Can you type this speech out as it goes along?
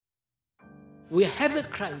we have a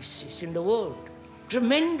crisis in the world,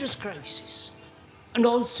 tremendous crisis, and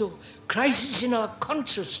also crisis in our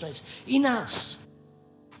consciousness, in us.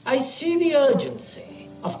 I see the urgency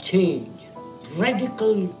of change,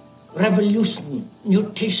 radical revolution,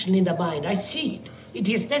 mutation in the mind. I see it. It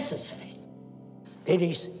is necessary. There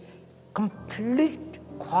is complete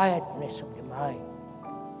quietness of the mind,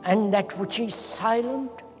 and that which is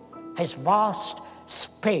silent has vast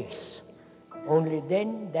space. Only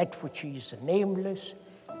then that which is nameless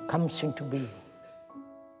comes into being.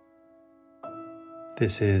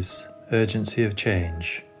 This is Urgency of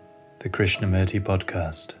Change, the Krishnamurti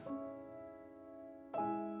podcast.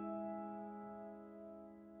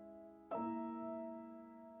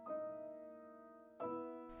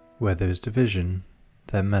 Where there is division,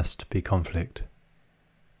 there must be conflict.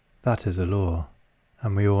 That is a law,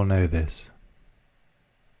 and we all know this.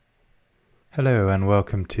 Hello and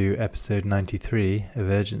welcome to episode 93 of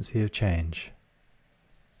Urgency of Change.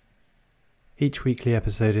 Each weekly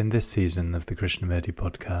episode in this season of the Krishnamurti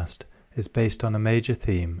podcast is based on a major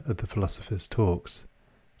theme of the philosopher's talks,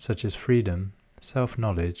 such as freedom,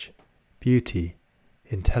 self-knowledge, beauty,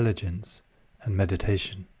 intelligence, and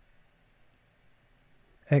meditation.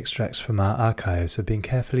 Extracts from our archives have been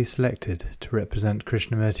carefully selected to represent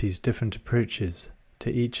Krishnamurti's different approaches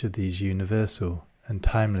to each of these universal and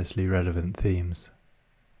timelessly relevant themes.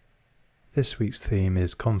 This week's theme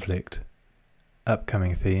is conflict.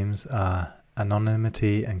 Upcoming themes are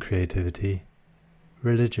anonymity and creativity,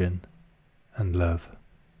 religion, and love.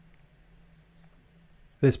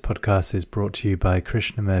 This podcast is brought to you by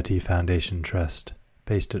Krishnamurti Foundation Trust,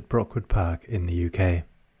 based at Brockwood Park in the UK.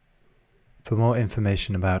 For more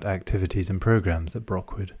information about activities and programs at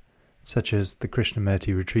Brockwood, such as the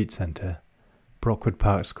Krishnamurti Retreat Centre, Brockwood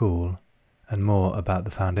Park School, and more about the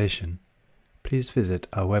Foundation, please visit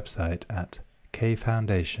our website at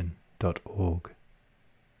kfoundation.org.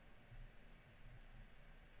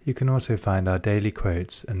 You can also find our daily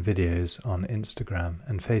quotes and videos on Instagram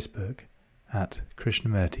and Facebook at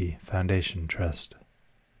Krishnamurti Foundation Trust.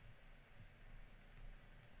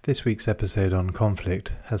 This week's episode on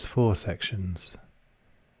conflict has 4 sections.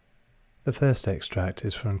 The first extract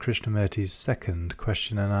is from Krishnamurti's second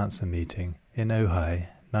question and answer meeting in Ojai,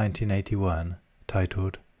 1981,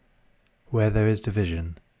 titled, Where There Is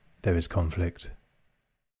Division, There Is Conflict.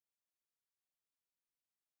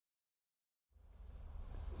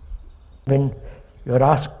 When you're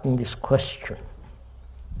asking this question,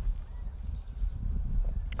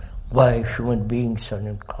 why human beings are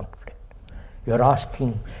in conflict, you're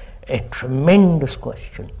asking a tremendous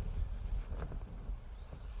question.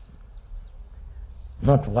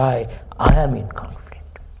 Not why I am in conflict.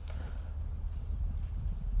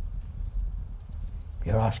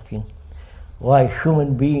 You're asking why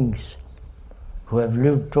human beings who have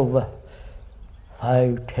lived over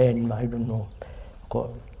 5, 10, I don't know,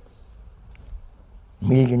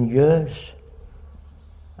 million years,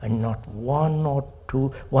 and not one or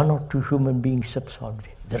two human beings have solved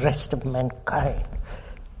it. The rest of mankind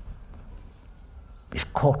is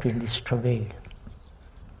caught in this travail.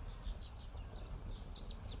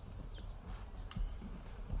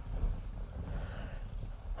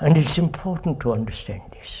 And it's important to understand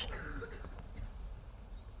this.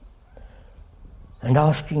 And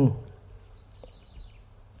asking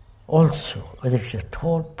also whether it's at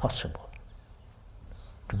all possible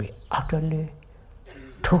to be utterly,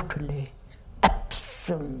 totally,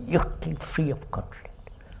 absolutely free of conflict.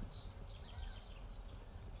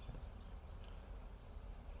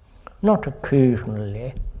 Not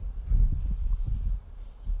occasionally.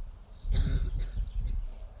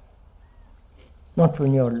 Not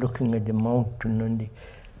when you're looking at the mountain and the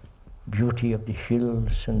beauty of the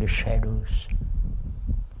hills and the shadows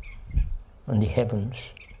and the heavens,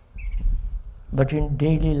 but in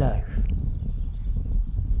daily life.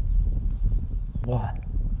 Why?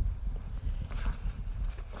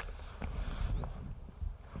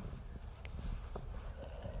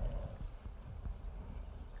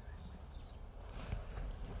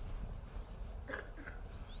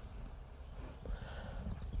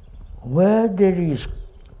 Where there is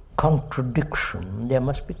contradiction, there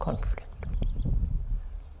must be conflict.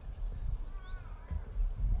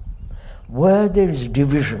 Where there is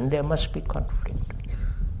division, there must be conflict.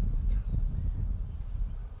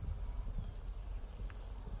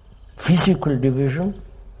 Physical division,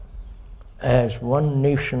 as one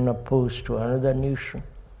nation opposed to another nation,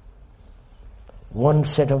 one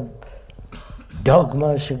set of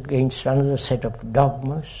dogmas against another set of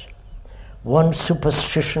dogmas, one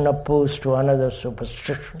superstition opposed to another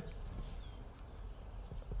superstition,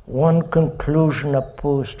 one conclusion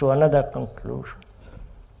opposed to another conclusion.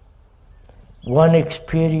 one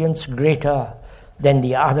experience greater than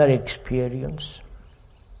the other experience.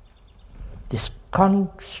 This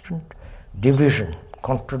constant division,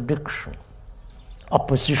 contradiction,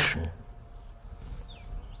 opposition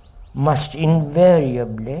must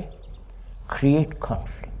invariably create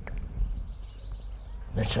conflict.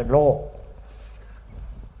 That's a law,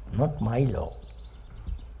 not my law.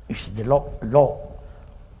 It's the law.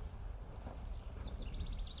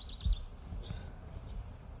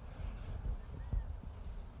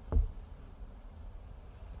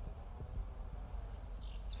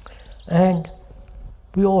 And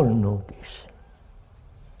we all know this.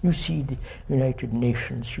 You see the United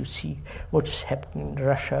Nations, you see what's happening in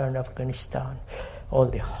Russia and Afghanistan, all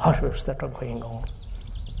the horrors that are going on.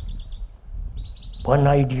 One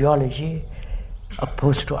ideology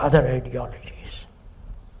opposed to other ideologies.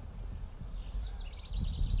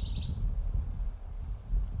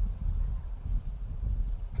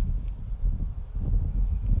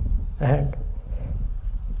 And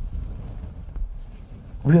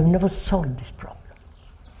we have never solved this problem.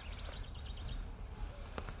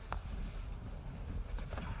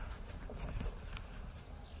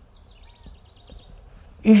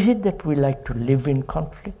 Is it that we like to live in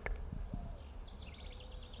conflict?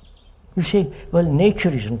 You say, well, nature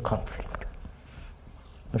is in conflict.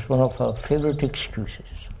 That's one of our favorite excuses.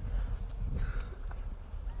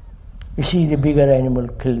 You see the bigger animal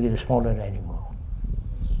kill the smaller animal.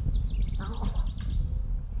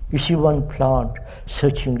 You see one plant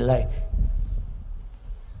searching light,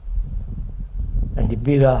 and the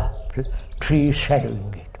bigger tree is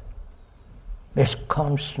shadowing it. There's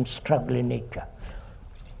constant struggle in nature,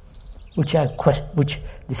 which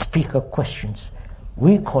the speaker questions.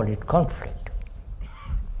 We call it conflict.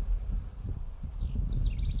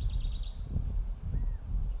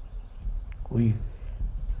 We,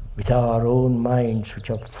 with our own minds, which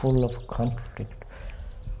are full of conflict,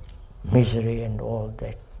 misery and all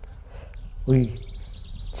that, we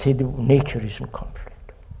say that nature is in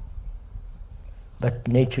conflict. But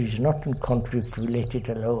nature is not in conflict related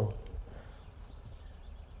alone.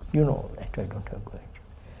 You know that, I don't have to.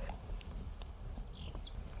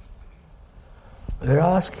 We're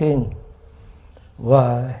asking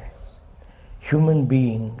why human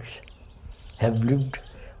beings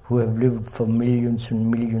who have lived for millions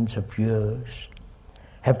and millions of years,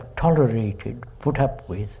 have tolerated, put up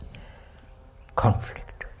with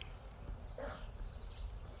conflict.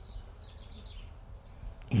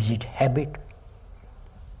 Is it habit?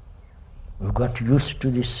 We've got used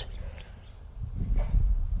to this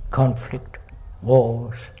conflict,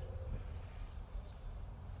 wars,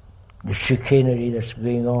 the chicanery that's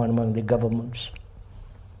going on among the governments.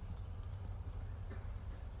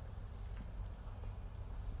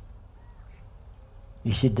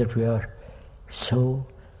 Is it that we are so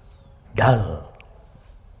dull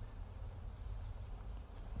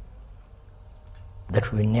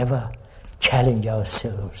that we never challenge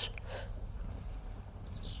ourselves?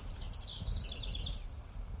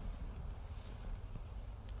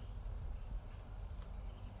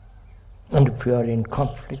 And if we are in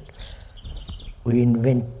conflict, we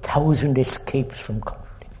invent 1,000 escapes from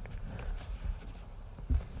conflict.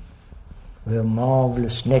 We have a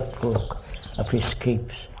marvelous network of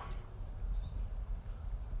escapes.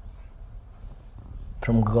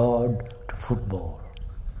 From God to football.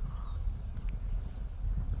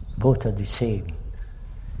 Both are the same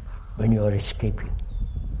when you are escaping.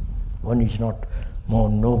 One is not more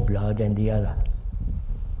nobler than the other.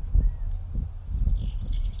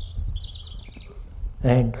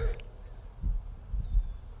 And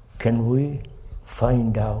can we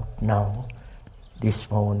find out now, this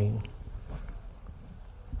morning,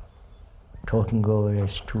 talking over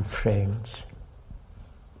as two friends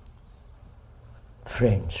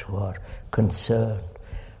who are concerned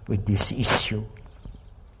with this issue,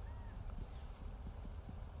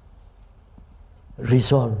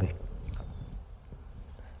 resolve it,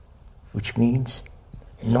 which means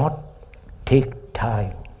not take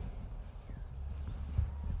time.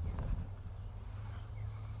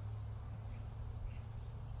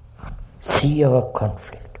 See our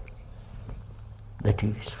conflict. That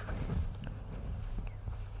is,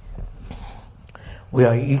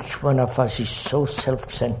 each one of us is so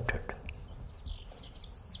self-centered.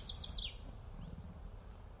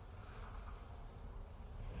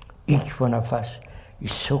 Each one of us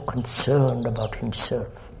is so concerned about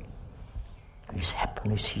himself, his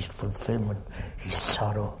happiness, his fulfillment, his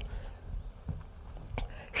sorrow,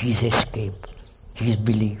 his escape, his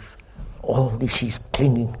belief. All this he's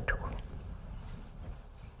clinging to.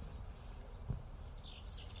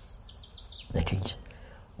 That is,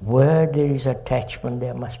 where there is attachment,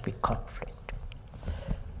 there must be conflict.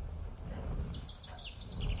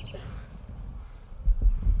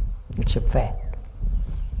 It's a fact.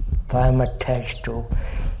 If I am attached to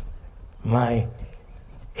my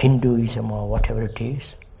Hinduism or whatever it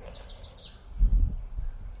is,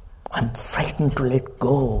 I'm frightened to let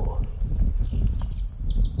go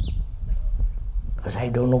because I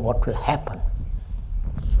don't know what will happen.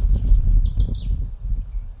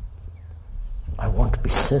 I want to be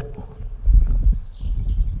certain.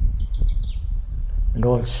 And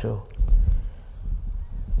also,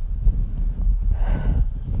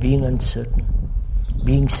 being uncertain,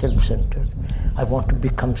 being self-centered, I want to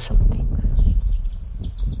become something.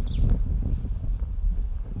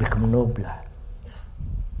 Become nobler.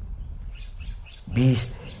 Be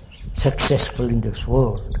successful in this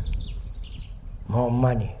world. More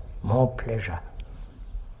money, more pleasure,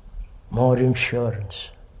 more insurance.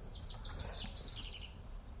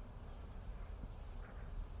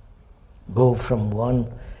 Go from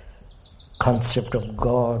one concept of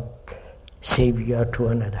God, Savior, to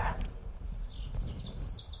another.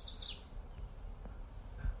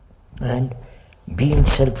 And being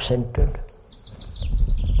self-centered,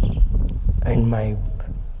 and my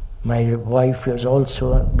wife was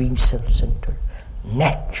also being self-centered,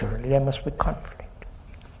 naturally there must be conflict.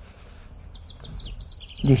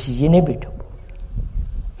 This is inevitable,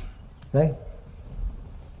 right?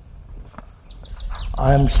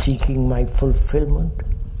 I am seeking my fulfillment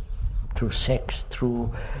through sex,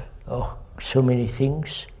 through so many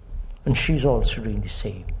things, and she's also doing the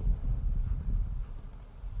same.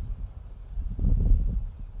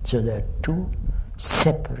 So there are two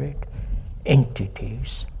separate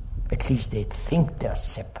entities, at least they think they are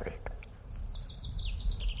separate,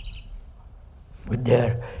 with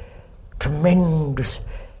their tremendous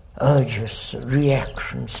urges,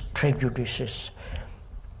 reactions, prejudices,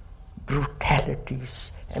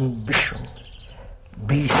 brutalities, ambition,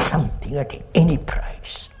 be something at any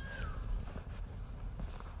price.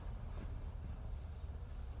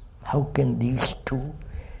 How can these two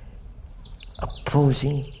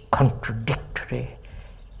opposing, contradictory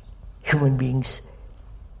human beings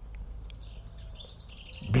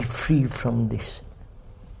be free from this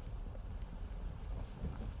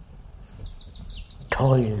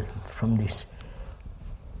toil, from this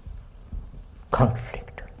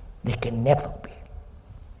conflict? They can never be.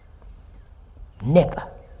 Never.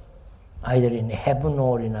 Either in heaven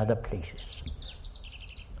or in other places.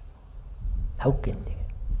 How can they?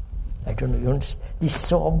 I don't know. This is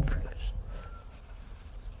so obvious.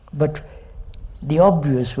 But the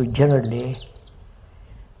obvious we generally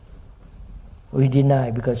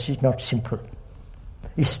deny because it's not simple.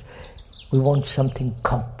 We want something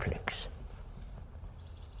complex.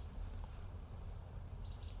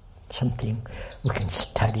 Something we can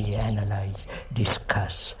study, analyze,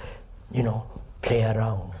 discuss, play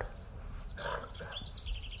around.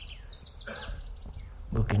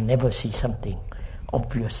 We can never see something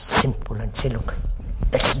obvious, simple, and say, look,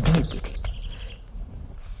 let's deal with it.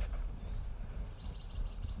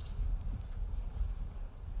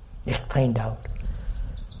 Let's find out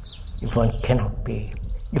if one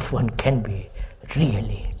can be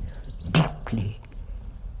really, deeply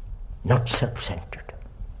not self-centered.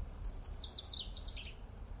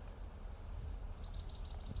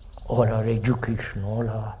 All our education, all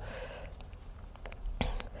our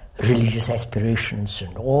religious aspirations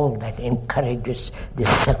and all that encourages this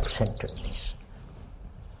self-centeredness.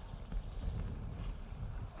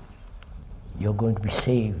 You're going to be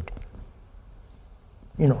saved.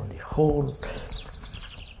 The whole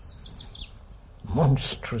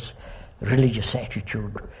monstrous religious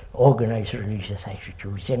attitude, organized religious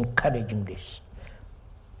attitude is encouraging this.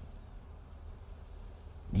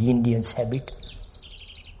 The Indians have it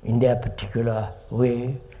in their particular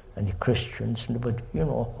way, and the Christians, but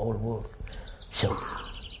whole world. So,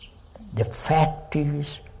 the fact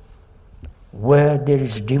is, where there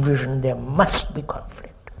is division, there must be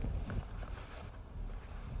conflict.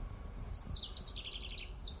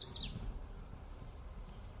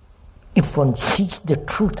 If one sees the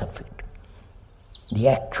truth of it, the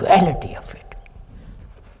actuality of it,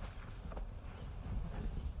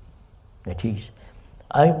 that is,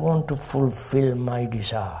 I want to fulfill my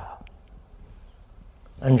desire,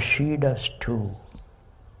 and she does too.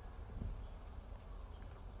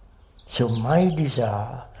 So my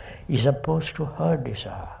desire is opposed to her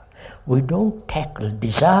desire. We don't tackle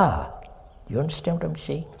desire. You understand what I'm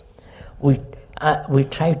saying? We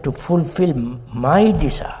try to fulfill my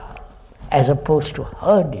desire as opposed to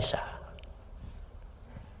her desire.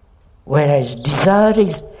 Whereas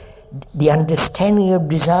the understanding of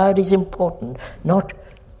desire is important, not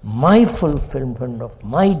my fulfillment of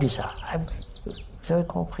my desire. Vous avez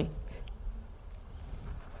compris?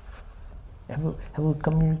 Have we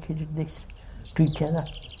communicated this to each other?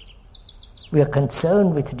 We are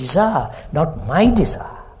concerned with desire, not my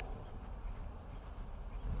desire.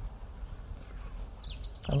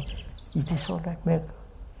 Is this all right, Meg?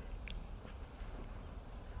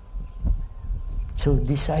 So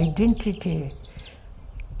this identity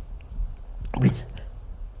with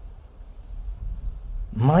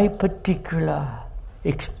my particular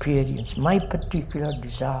experience, my particular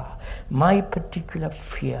desire, my particular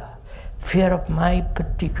fear of my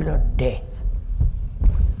particular death.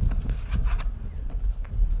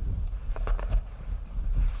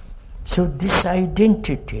 So this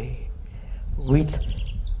identity with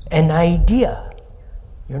an idea,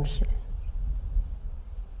 you understand?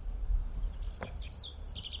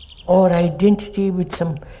 Or identity with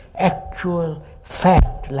some actual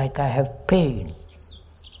fact, like I have pain.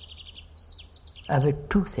 I have a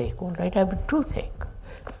toothache. All right, I have a toothache.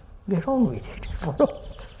 Get on with it.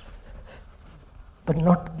 But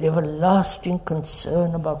not the everlasting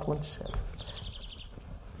concern about oneself.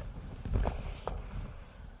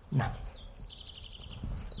 Now,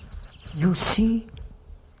 you see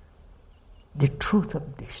the truth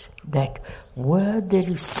of this, that where there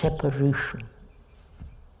is separation,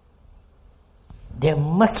 there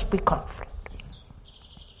must be conflict.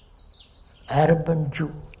 Arab and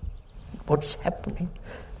Jew, what's happening?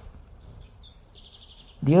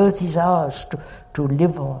 The earth is ours to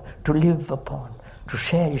live on, to live upon, to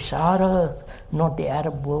share. It's our earth, not the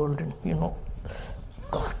Arab world, and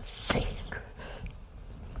God's sake.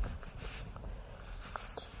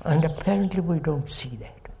 And apparently we don't see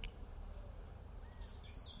that.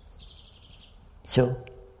 So,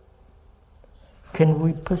 can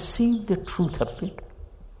we perceive the truth of it?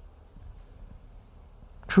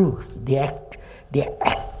 Truth, the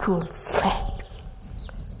actual fact,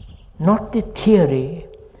 not the theory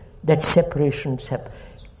that separations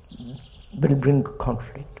will bring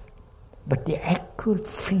conflict, but the actual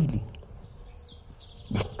feeling,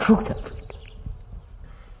 the truth of it.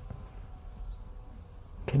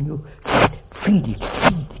 Can you feel it,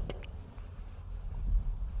 see it?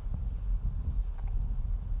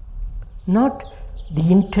 Not the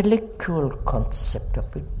intellectual concept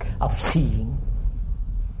of it, of seeing.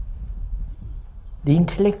 The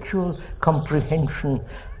intellectual comprehension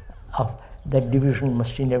of that division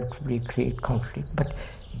must inevitably create conflict, but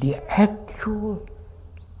the actual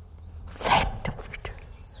fact of it.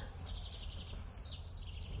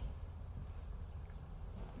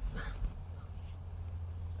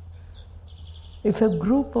 If a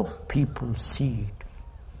group of people see it,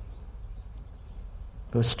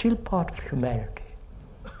 they're still part of humanity.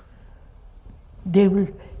 They will,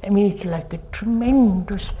 it's like a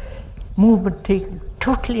tremendous movement taken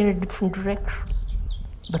totally in a different direction.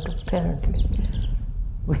 But apparently,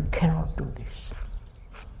 we cannot do this.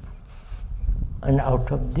 And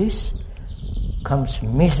out of this comes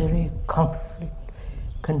misery, conflict,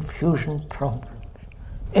 confusion, problems,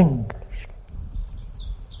 endlessly.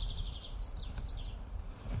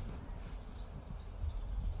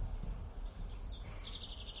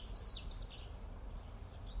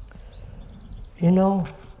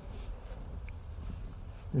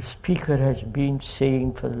 The speaker has been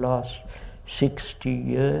saying for the last 60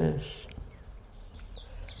 years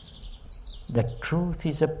that truth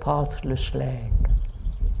is a pathless land,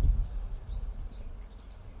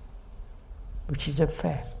 which is a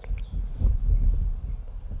fact.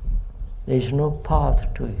 There is no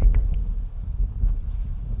path to it,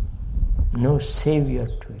 no savior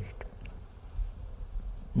to it,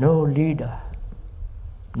 no leader,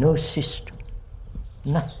 no system,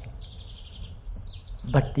 nothing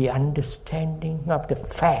but the understanding of the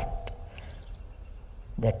fact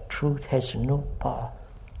that truth has no path.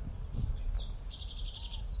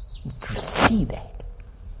 To see that,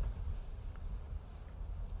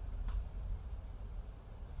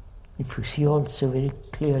 if you see also very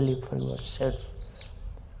clearly for yourself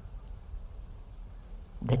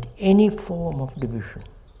that any form of division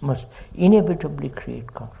must inevitably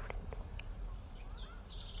create conflict.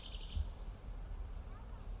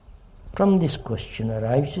 From this question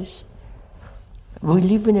arises, we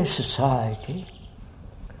live in a society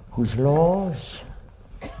whose laws,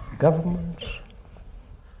 governments,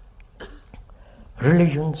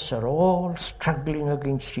 religions are all struggling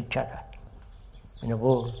against each other in a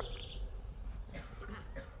world,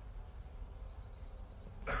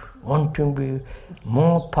 wanting to be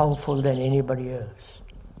more powerful than anybody else.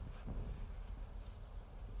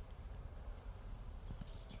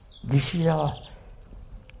 This is our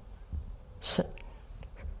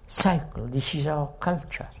cycle, this is our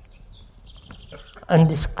culture. And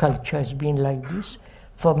this culture has been like this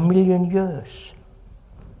for a million years.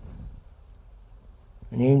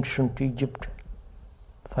 In ancient Egypt,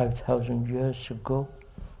 5,000 years ago,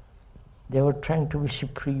 they were trying to be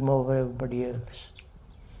supreme over everybody else.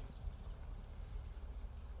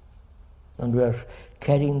 And we are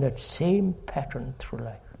carrying that same pattern through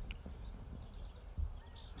life.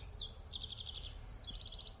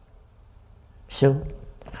 So,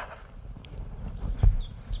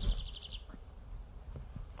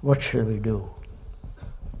 what shall we do?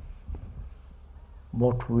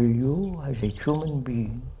 What will you, as a human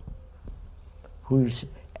being, who is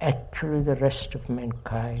actually the rest of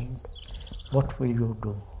mankind, what will you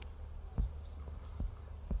do?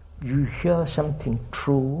 You hear something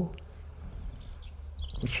true,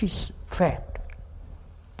 which is fact,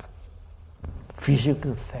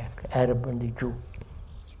 physical fact, Arab and the Jew.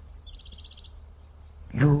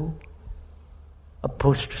 You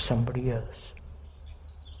opposed to somebody else.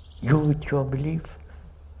 You with your belief,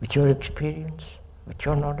 with your experience, with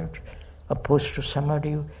your knowledge, opposed to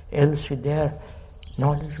somebody else with their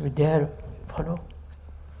knowledge, with their follow.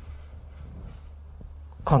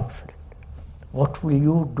 Conflict. What will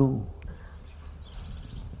you do?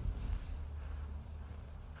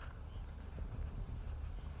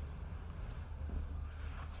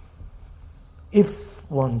 If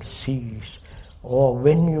one sees, or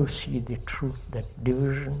when you see the truth that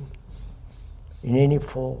division in any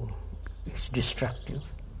form is destructive,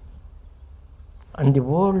 and the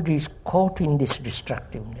world is caught in this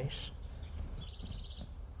destructiveness,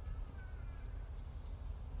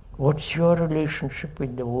 what's your relationship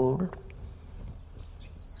with the world?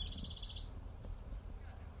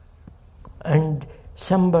 And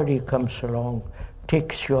somebody comes along,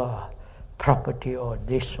 takes your property or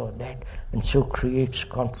this or that, and so creates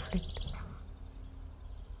conflict.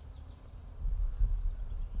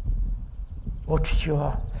 What is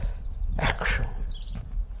your action?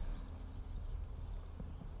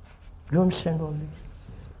 You understand all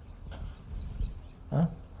this? Huh?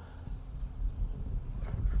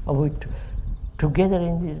 Are we together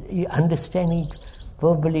in this, understanding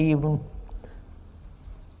verbally even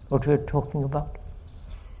what we are talking about?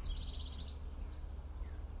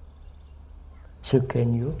 So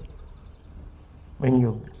can you, when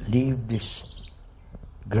you leave this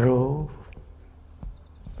grove,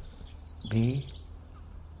 be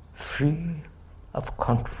free of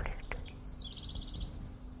conflict?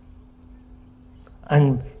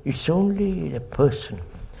 And it's only the person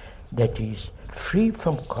that is free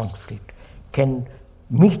from conflict can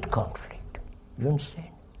meet conflict. You understand?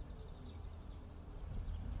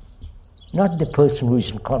 Not the person who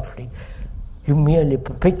is in conflict. He merely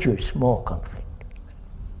perpetuates more conflict.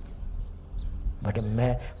 But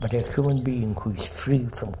a human being who is free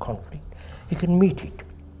from conflict, he can meet it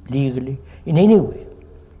legally in any way.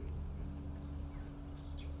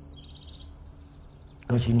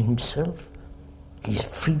 Because in himself, he is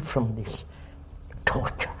free from this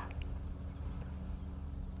torture.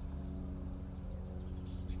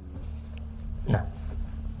 Now,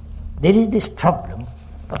 there is this problem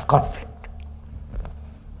of conflict.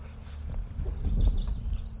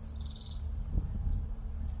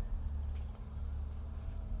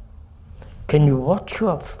 Can you watch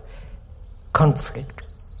your conflict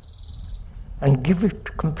and give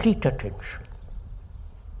it complete attention?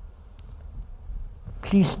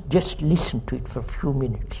 Please just listen to it for a few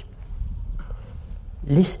minutes.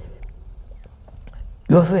 Listen.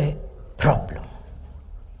 You have a problem,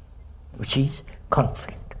 which is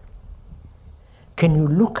conflict. Can you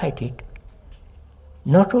look at it,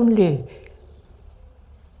 not only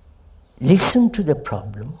listen to the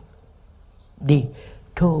problem, the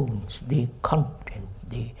tones, the content,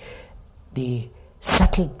 the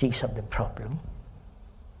subtleties of the problem.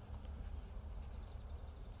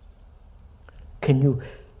 Can you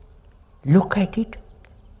look at it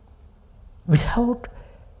without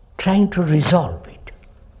trying to resolve it?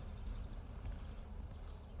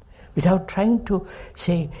 Without trying to,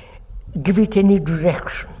 say, give it any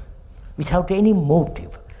direction, without any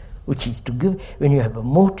motive, which is to give, when you have a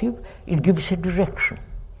motive, it gives a direction.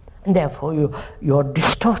 And therefore you're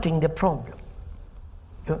distorting the problem.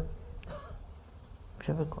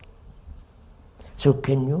 So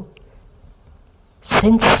can you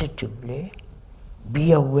sensitively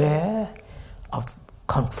be aware of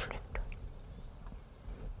conflict?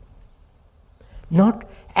 Not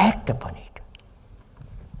act upon it,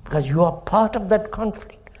 because you are part of that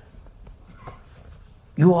conflict.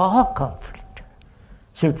 You are conflict.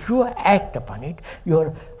 So if you act upon it, you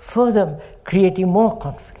are further creating more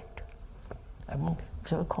conflict.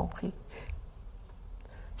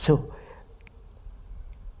 So,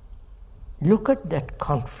 look at that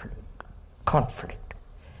conflict,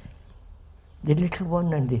 the little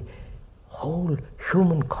one and the whole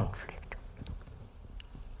human conflict,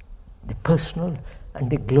 the personal and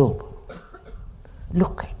the global.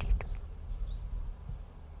 Look at it.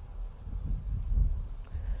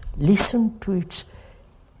 Listen to its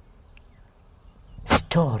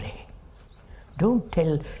story. Don't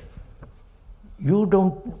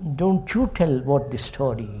you tell what the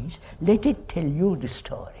story is. Let it tell you the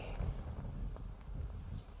story.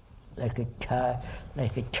 Like a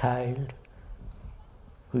child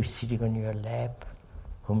who is sitting on your lap,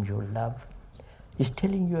 whom you love, is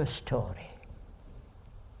telling you a story.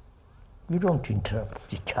 You don't interrupt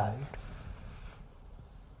the child.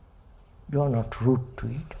 You are not rude to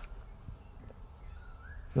it.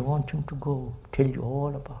 You want him to go tell you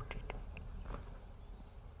all about it.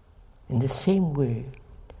 In the same way,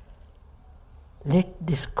 let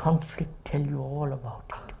this conflict tell you all about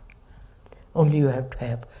it. Only you have to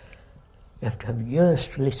have ears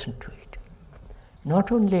to listen to it.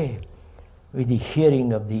 Not only with the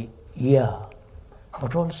hearing of the ear,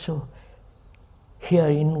 but also hear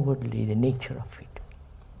inwardly the nature of it.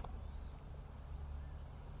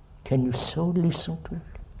 Can you so listen to it?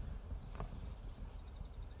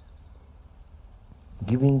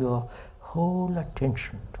 Giving your whole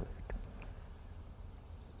attention to it.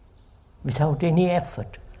 Without any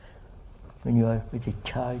effort. When you are with a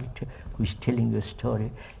child who is telling you a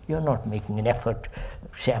story, you are not making an effort,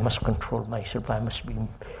 say, I must control myself, I must be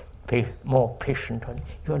more patient.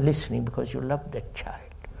 You are listening because you love that child.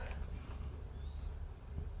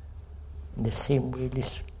 In the same way,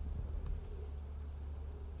 listen.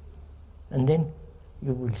 And then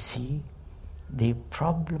you will see the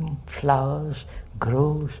problem flowers,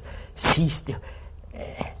 grows, sees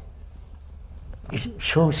it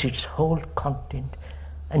shows its whole content,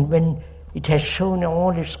 and when it has shown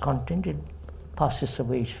all its content, it passes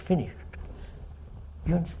away, it's finished.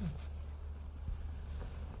 You understand?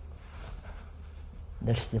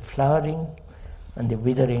 That's the flowering and the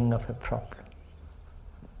withering of a problem,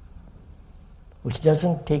 which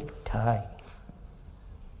doesn't take time.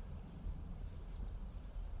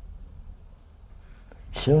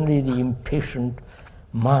 It's only the impatient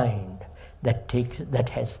mind that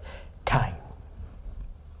has time.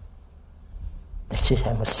 That says,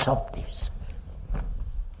 I must solve this.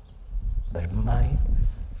 But mind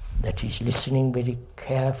that is listening very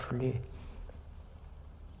carefully,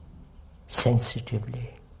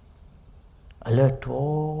 sensitively, alert to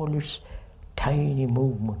all its tiny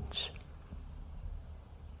movements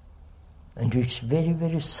and to its very,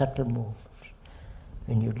 very subtle movements.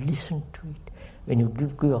 When you listen to it, when you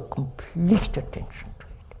give your complete attention to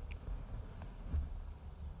it.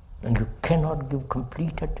 And you cannot give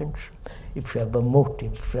complete attention if you have a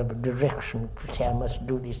motive, if you have a direction, if you say, I must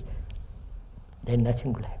do this, then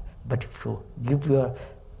nothing will happen. But if you give your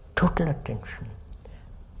total attention,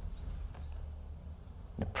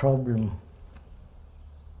 the problem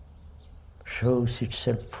shows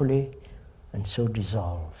itself fully and so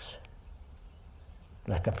dissolves,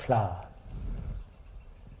 like a flower.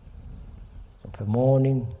 Of the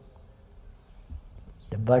morning,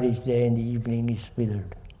 the bud is there, in the evening is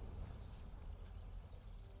withered.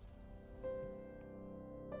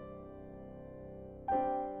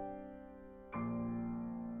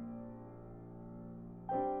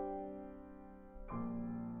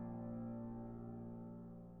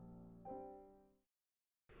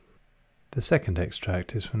 The second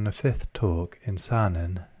extract is from the fifth talk in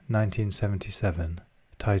Saanen, 1977,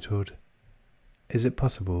 titled, Is it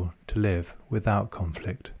possible to live without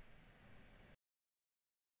conflict?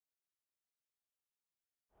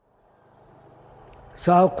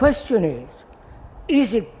 So our question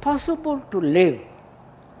is it possible to live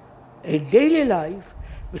a daily life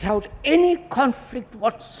without any conflict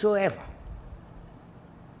whatsoever?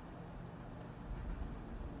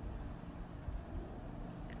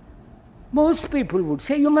 Most people would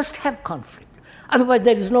say you must have conflict, otherwise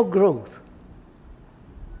there is no growth.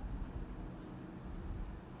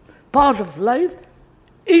 Part of life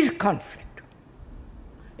is conflict.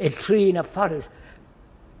 A tree in a forest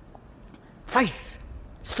fights,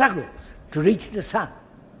 struggles to reach the sun.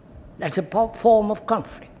 That's a form of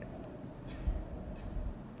conflict.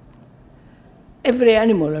 Every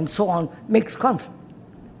animal and so on makes conflict.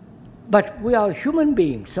 But we are human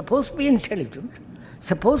beings, supposed to be intelligent,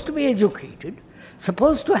 supposed to be educated,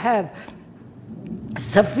 supposed to have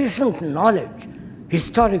sufficient knowledge,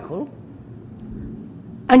 historical,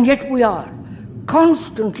 and yet we are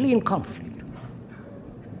constantly in conflict.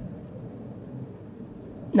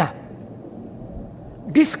 Now,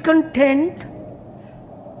 discontent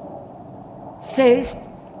says,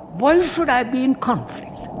 why should I be in conflict?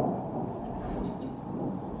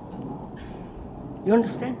 You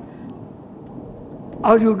understand?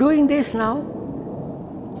 Are you doing this now?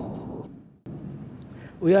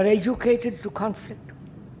 We are educated to conflict.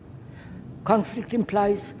 Conflict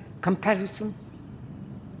implies comparison,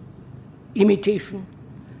 imitation,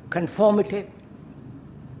 conformity,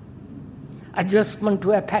 adjustment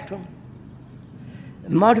to a pattern,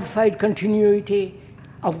 modified continuity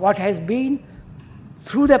of what has been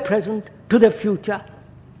through the present to the future.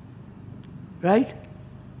 Right?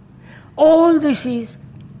 All this is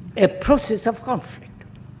a process of conflict.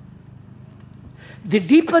 The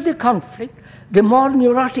deeper the conflict, the more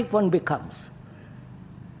neurotic one becomes.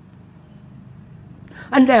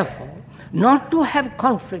 And therefore, not to have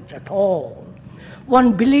conflict at all,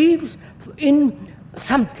 one believes in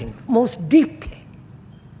something most deeply.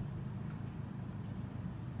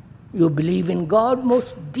 You believe in God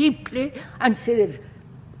most deeply and say that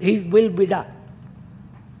His will be done.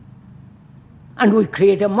 And we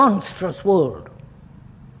create a monstrous world,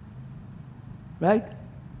 right?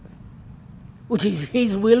 Which is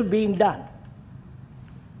His will being done.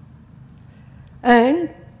 And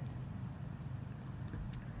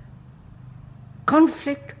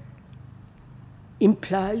conflict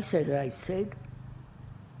implies, as I said,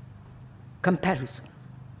 comparison.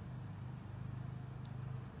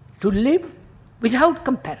 To live without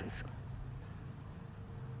comparison.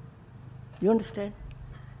 You understand?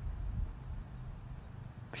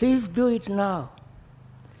 Please do it now.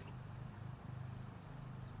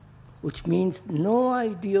 Which means no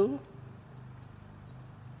ideal,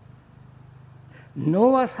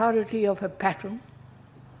 no authority of a pattern,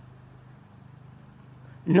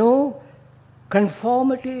 no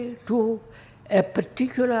conformity to a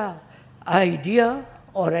particular idea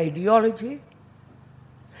or ideology,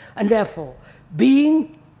 and therefore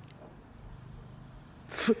being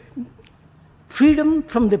freedom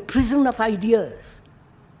from the prison of ideas.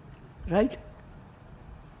 Right?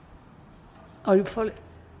 Are you following?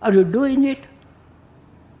 Are you doing it?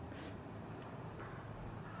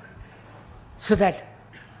 So that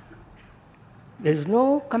there is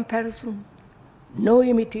no comparison, no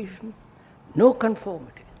imitation, no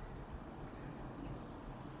conformity.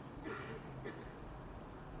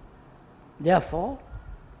 Therefore,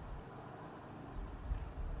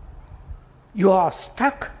 you are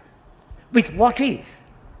stuck with what is.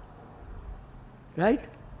 Right?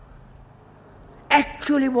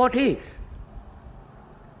 Actually what is.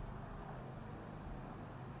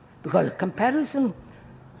 Because comparison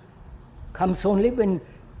comes only when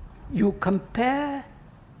you compare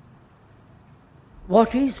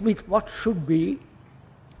what is with what should be,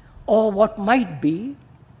 or what might be,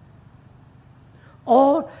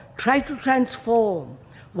 or try to transform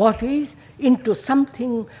what is into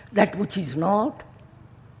something that which is not.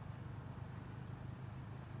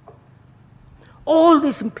 All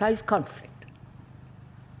this implies conflict.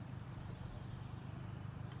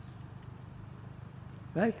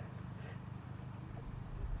 Right?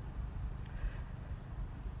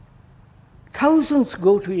 Thousands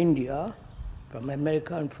go to India from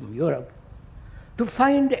America and from Europe to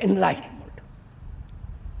find enlightenment,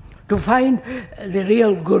 to find the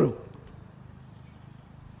real guru.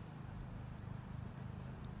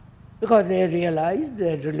 Because they realize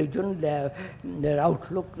their religion, their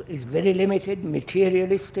outlook is very limited,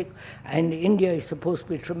 materialistic, and India is supposed to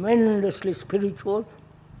be tremendously spiritual,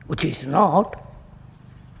 which is not.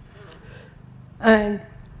 And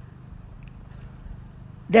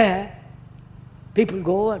there, people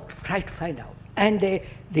go and try to find out. And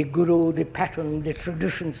the guru, the pattern, the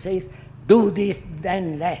tradition says, do this,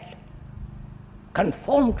 then that.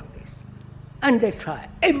 Conform to this. And they try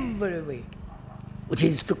every way, which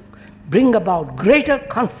is to bring about greater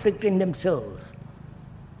conflict in themselves.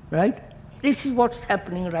 Right? This is what's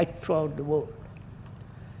happening right throughout the world.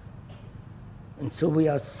 And so we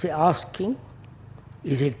are asking,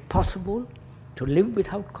 is it possible to live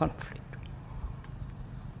without conflict?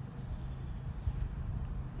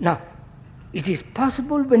 Now, it is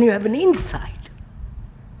possible when you have an insight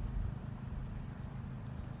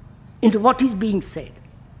into what is being said,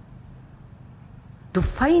 to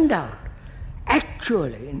find out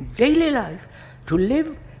actually in daily life to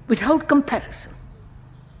live without comparison.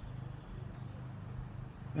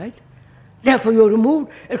 Right? Therefore you remove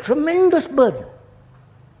a tremendous burden.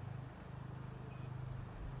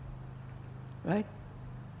 Right?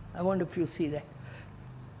 I wonder if you see that.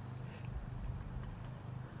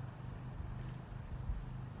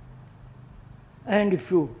 And if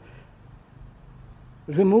you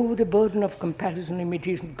remove the burden of comparison,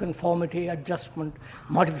 imitation, conformity, adjustment,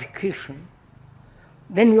 modification,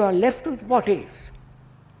 then you are left with what is,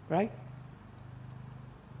 right?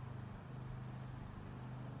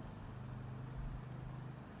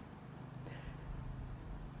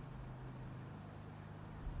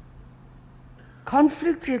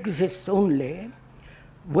 Conflict exists only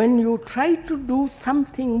when you try to do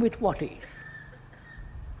something with what is.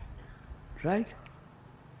 Right?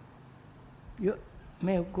 You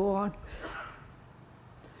may go on.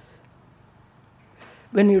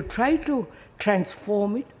 When you try to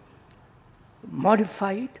transform it,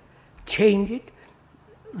 modify it, change it,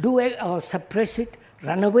 do it or suppress it,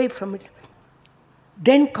 run away from it,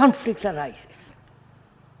 then conflict arises.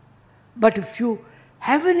 But if you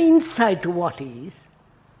have an insight to what is,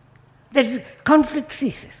 that is, conflict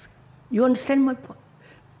ceases. You understand my point?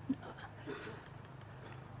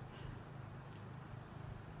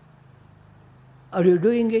 Are you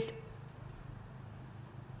doing it?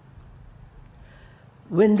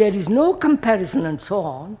 When there is no comparison and so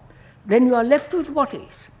on, then you are left with what is.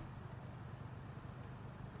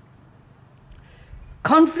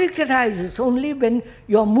 Conflict arises only when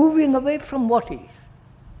you are moving away from what is.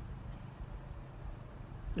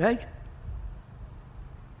 Right?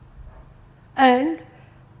 And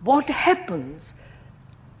what happens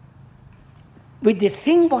with the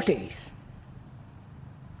thing what is?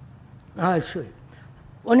 I'll show you.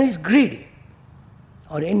 One is greedy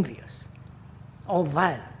or envious or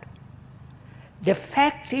violent. The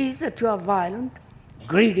fact is that you are violent,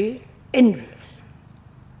 greedy, envious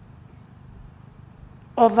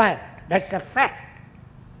or violent. That's a fact.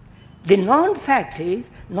 The non-fact is,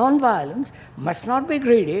 non-violence must not be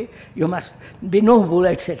greedy, you must be noble,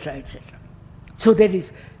 etc., etc. So there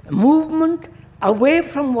is a movement away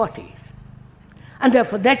from what is. And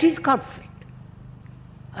therefore that is conflict.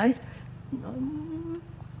 Right?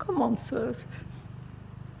 Come on, sirs.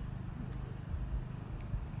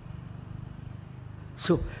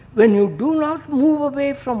 So when you do not move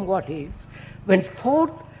away from what is, when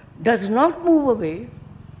thought does not move away,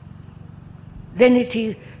 then it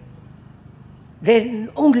is, then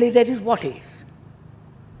only there is what is.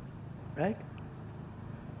 Right?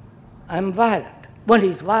 I'm violent. One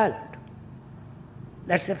is violent.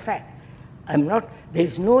 That's a fact. I'm not, there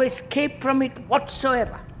is no escape from it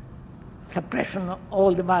whatsoever. Suppression of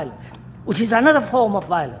all the violence, which is another form of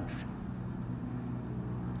violence.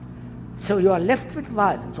 So you are left with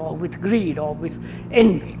violence or with greed or with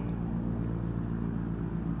envy.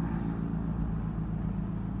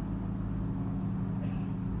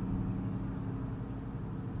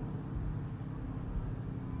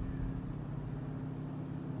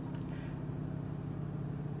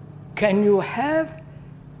 Can you have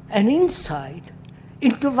an insight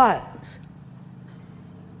into violence?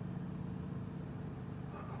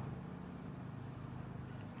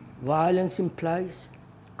 Violence implies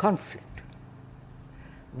conflict.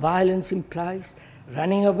 Violence implies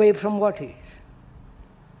running away from what is.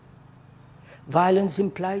 Violence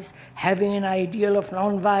implies having an ideal of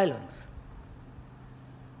non-violence.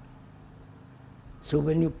 So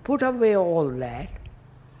when you put away all that,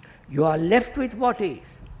 you are left with what is.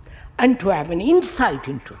 And to have an insight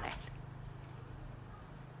into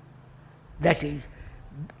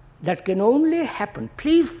that can only happen.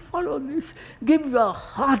 Please follow this, give your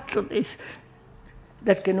heart to this.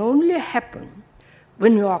 That can only happen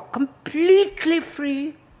when you are completely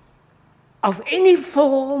free of any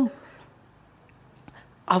form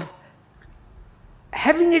of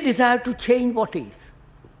having a desire to change what is.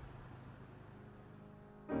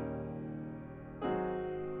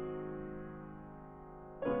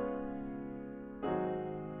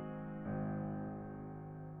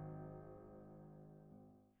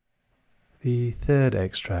 The third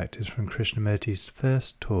extract is from Krishnamurti's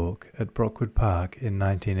first talk at Brockwood Park in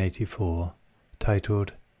 1984,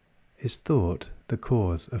 titled, "Is Thought the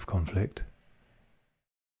Cause of Conflict?"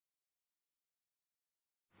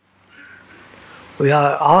 We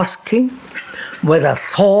are asking whether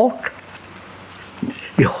thought,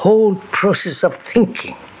 the whole process of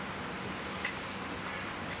thinking,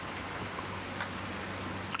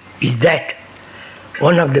 is that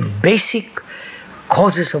one of the basic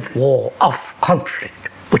causes of war, of conflict,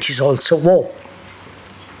 which is also war,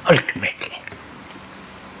 ultimately.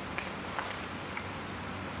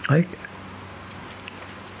 Right?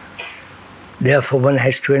 Therefore, one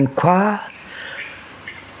has to inquire,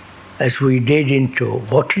 as we did, into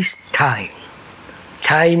what is time.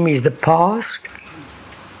 Time is the past,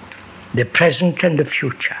 the present, and the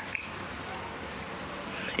future.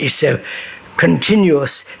 It's a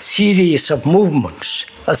continuous series of movements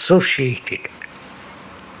associated.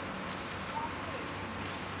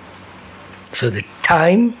 So the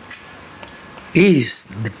time is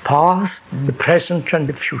the past, the present, and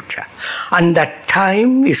the future. And that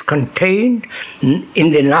time is contained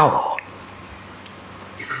in the now.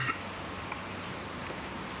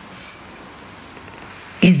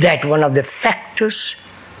 Is that one of the factors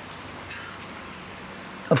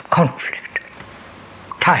of conflict,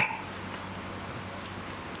 time.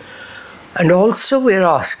 And also we're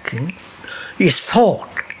asking, is thought,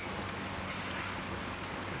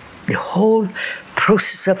 the whole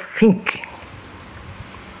process of thinking,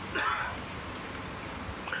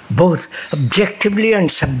 both objectively and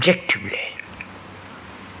subjectively,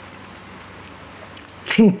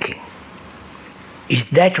 thinking, is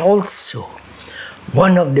that also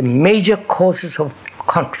one of the major causes of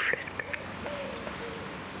conflict?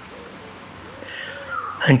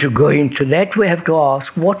 And to go into that, we have to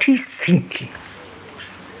ask, what is thinking?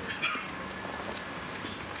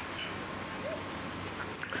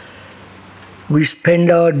 We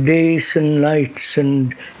spend our days and nights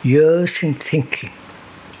and years in thinking.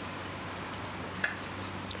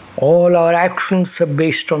 All our actions are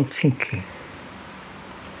based on thinking.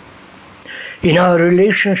 In our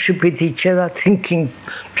relationship with each other, thinking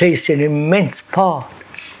plays an immense part.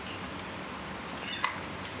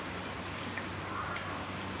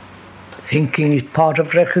 Thinking is part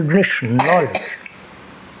of recognition, knowledge.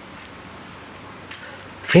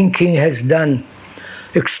 Thinking has done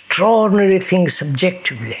extraordinary things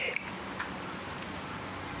subjectively.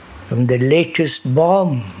 From the latest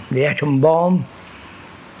bomb, the atom bomb,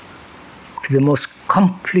 to the most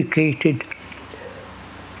complicated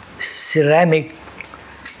ceramic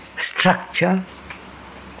structure,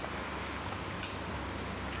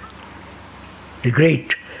 the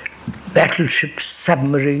great battleships,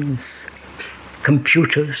 submarines,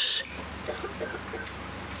 computers,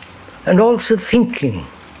 and also thinking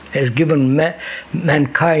has given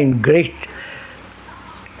mankind great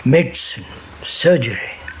medicine,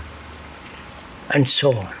 surgery, and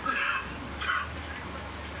so on.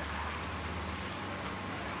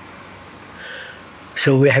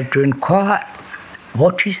 So we have to inquire,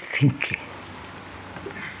 what is thinking?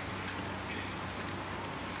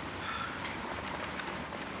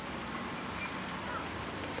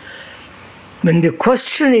 When the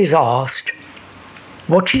question is asked,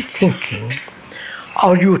 what is thinking?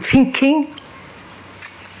 Are you thinking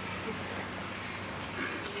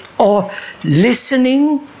or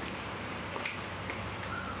listening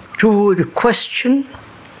to the question,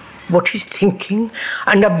 what is thinking,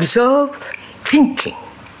 and observe thinking?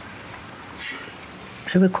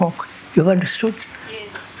 So you've understood? Yes.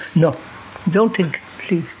 No, don't think,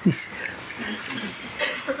 please. This.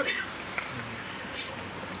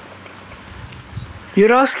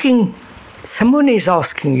 You're asking, someone is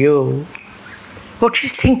asking you, what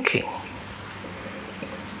is thinking?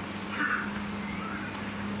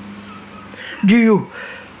 Do you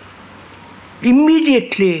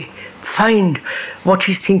immediately find what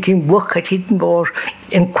is thinking, work at it, or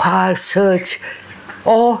inquire, search,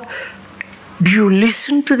 or do you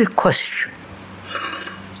listen to the question?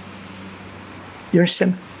 You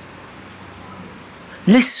understand?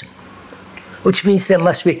 Listen, which means there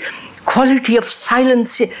must be quality of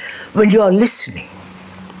silence when you are listening.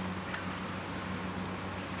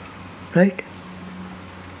 Right?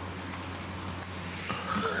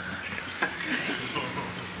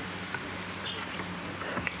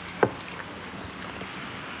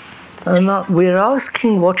 We're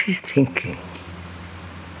asking what is thinking.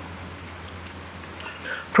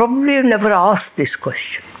 Probably you've never asked this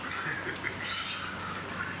question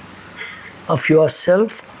of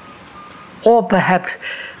yourself, or perhaps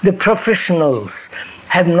the professionals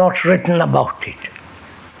have not written about it.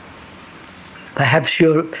 Perhaps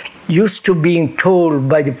you're used to being told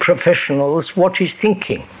by the professionals what is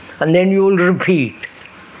thinking, and then you will repeat.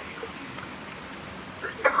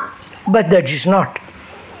 But that is not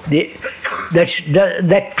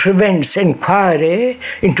that prevents inquiry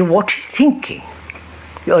into what is thinking.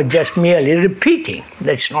 You're just merely repeating.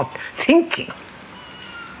 That's not thinking.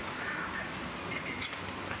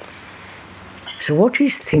 So what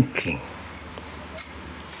is thinking?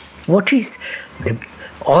 What is the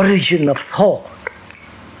origin of thought?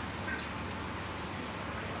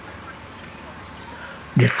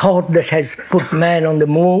 The thought that has put man on the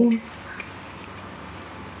moon,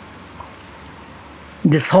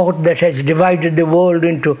 the thought that has divided the world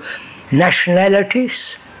into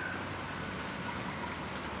nationalities,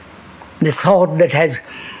 the thought that has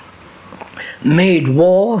made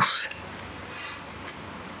wars,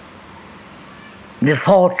 the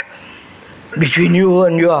thought between you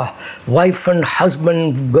and your wife and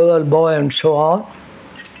husband, girl, boy, and so on.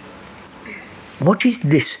 What is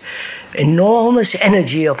this enormous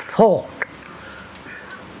energy of thought?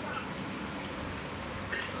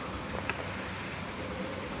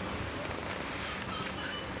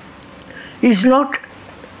 Is not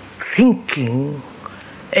thinking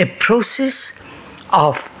a process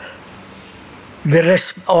of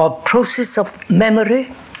our process of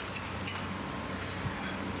memory,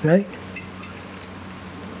 right?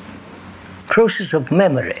 Process of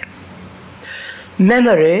memory.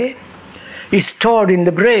 Memory is stored in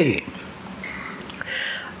the brain,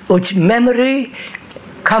 which memory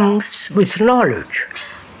comes with knowledge.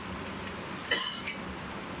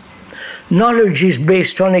 Knowledge is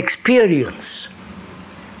based on experience,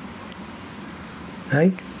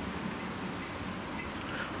 right?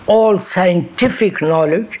 All scientific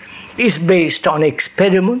knowledge is based on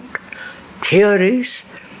experiment, theories,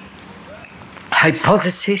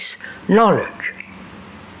 hypothesis, knowledge.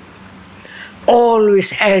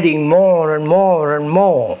 Always adding more and more and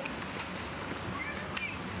more.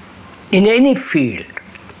 In any field,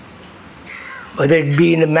 whether it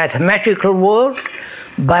be in the mathematical world,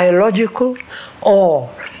 biological, or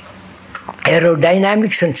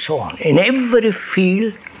aerodynamics and so on. In every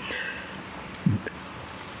field,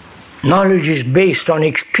 knowledge is based on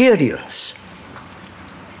experience.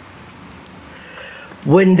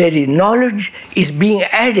 When there is knowledge is being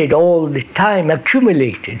added all the time,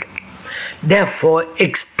 accumulated. Therefore,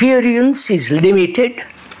 experience is limited.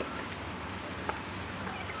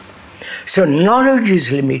 So knowledge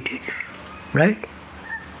is limited, right?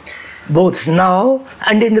 Both now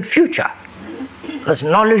and in the future, because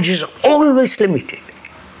knowledge is always limited.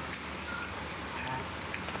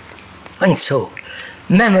 And so,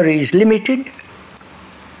 memory is limited,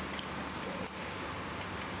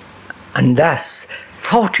 and thus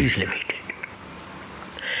thought is limited.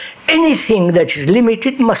 Anything that is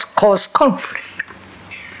limited must cause conflict,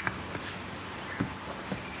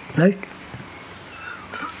 right?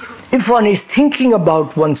 If one is thinking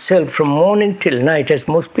about oneself from morning till night, as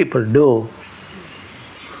most people do,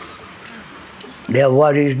 their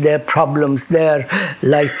worries, their problems, their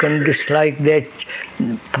like and dislike, they're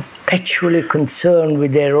perpetually concerned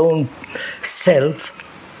with their own self,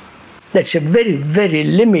 that's a very, very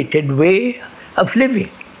limited way of living.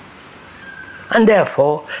 And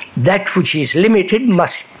therefore, that which is limited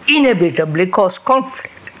must inevitably cause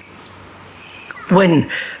conflict. When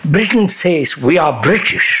Britain says, we are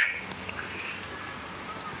British,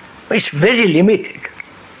 it's very limited.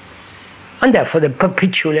 And therefore they're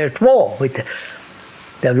perpetually at war with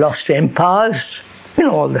they've lost empires,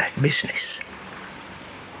 all that business.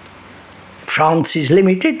 France is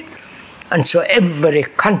limited, and so every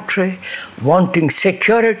country wanting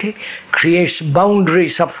security creates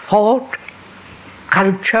boundaries of thought,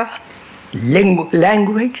 culture,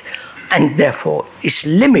 language, and therefore is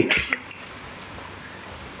limited.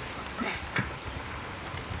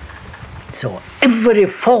 So every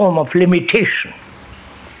form of limitation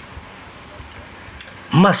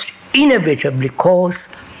must inevitably cause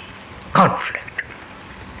conflict.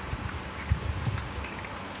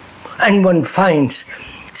 And one finds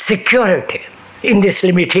security in this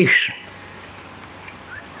limitation,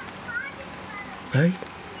 right?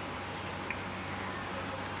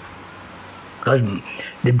 Because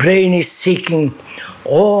the brain is seeking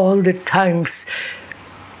all the times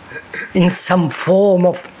in some form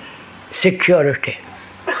of security.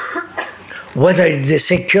 Whether the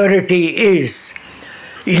security is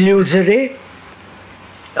illusory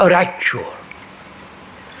or actual.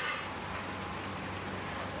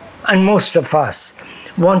 And most of us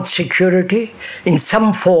want security in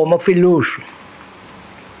some form of illusion.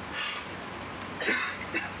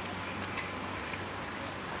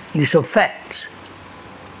 These are facts.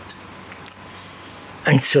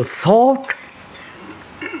 And so thought,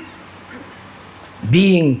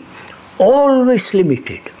 being always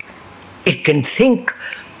limited, it can think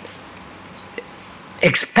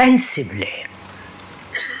expansively.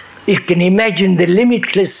 It can imagine the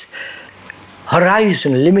limitless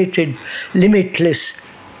horizon, limitless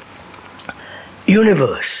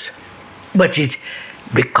universe. But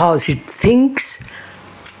because it thinks,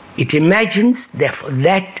 it imagines, therefore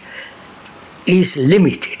that is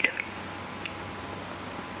limited.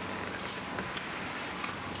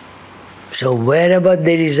 So wherever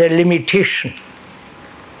there is a limitation,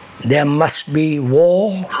 there must be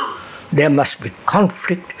war, there must be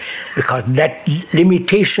conflict, because that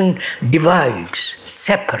limitation divides,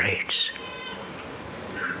 separates.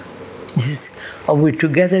 Are we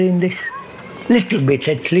together in this? Little bit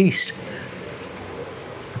at least.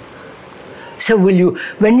 So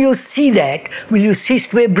when you see that, will you cease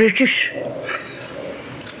to be British?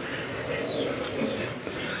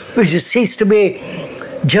 Will you cease to be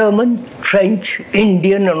German, French,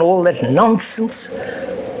 Indian, and all that nonsense?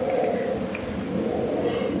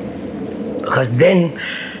 Because then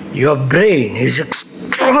your brain is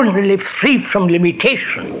extraordinarily free from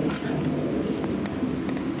limitation.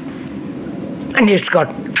 And it's got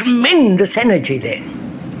tremendous energy there.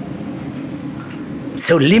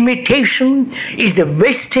 So limitation is the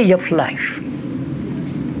wastage of life.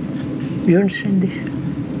 You understand this?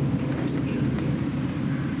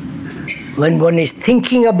 When one is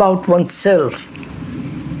thinking about oneself,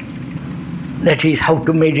 that is how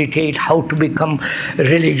to meditate, how to become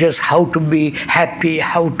religious, how to be happy,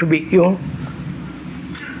 how to be,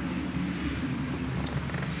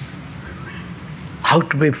 how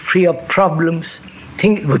to be free of problems,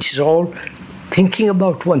 which is all thinking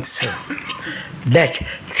about oneself. That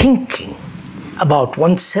thinking about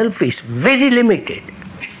oneself is very limited.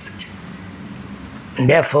 And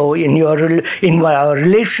therefore, in our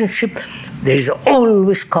relationship, there is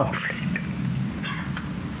always conflict.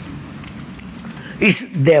 It's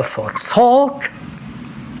therefore thought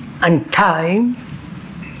and time,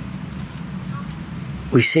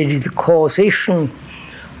 we say, is the causation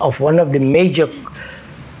of one of the major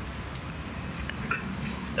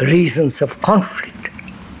reasons of conflict.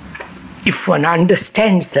 If one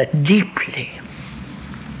understands that deeply,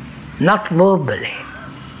 not verbally,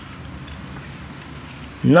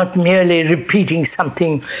 not merely repeating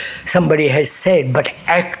something somebody has said, but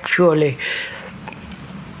actually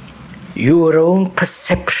your own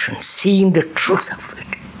perception, seeing the truth of it.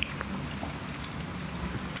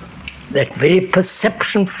 That very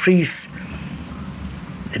perception frees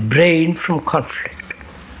the brain from conflict.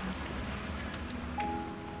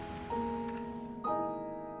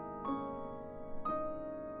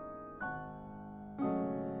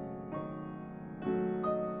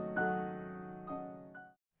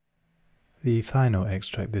 The final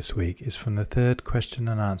extract this week is from the third question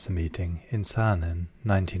and answer meeting in Saanen,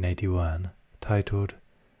 1981, titled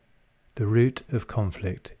The Root of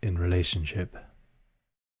Conflict in Relationship.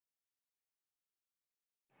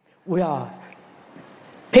 We are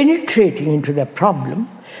penetrating into the problem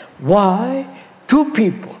why two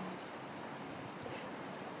people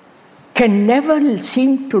can never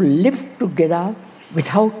seem to live together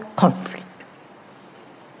without conflict.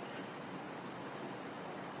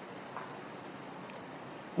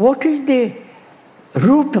 What is the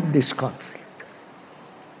root of this conflict?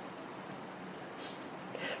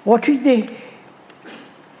 What is the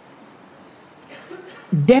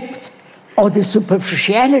depth or the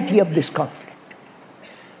superficiality of this conflict?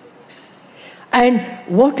 And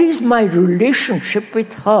what is my relationship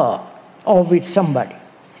with her or with somebody?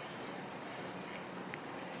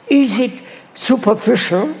 Is it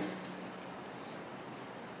superficial,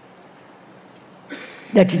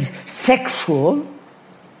 that is sexual,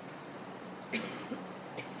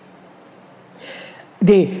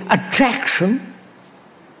 the attraction,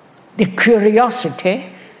 the curiosity,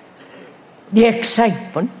 the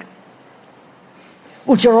excitement,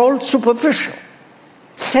 which are all superficial.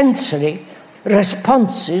 Sensory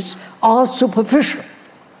responses are superficial,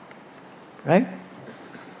 right?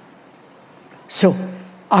 So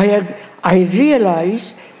I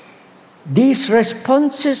realize these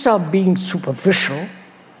responses are being superficial,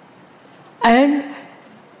 and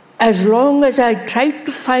as long as I try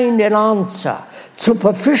to find an answer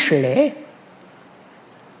superficially,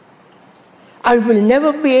 I will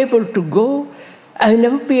never be able to I'll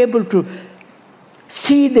never be able to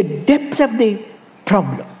see the depth of the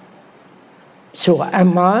problem. So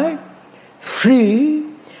am I free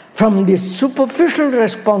from the superficial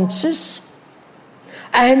responses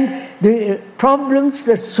and the problems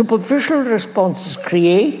that superficial responses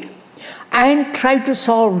create, and try to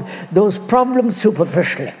solve those problems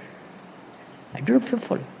superficially? I don't know if you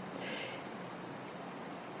follow.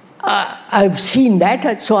 I've seen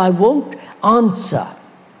that, so I won't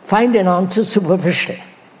find an answer superficially.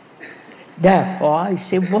 Therefore, I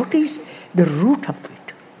say, what is the root of it?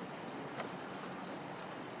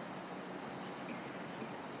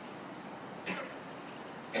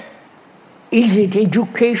 Is it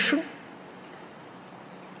education?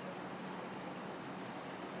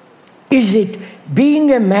 Is it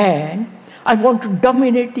being a man, I want to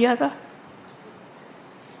dominate the other?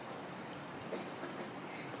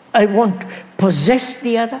 I want to possess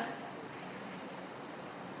the other.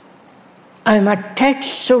 I'm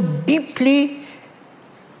attached so deeply,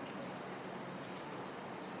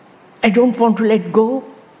 I don't want to let go.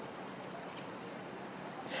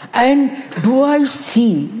 And do I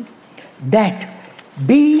see that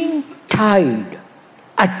being tied,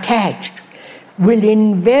 attached, will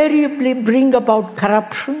invariably bring about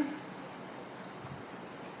corruption?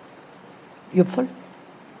 You follow?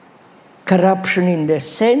 Corruption in the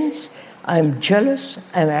sense, I'm jealous,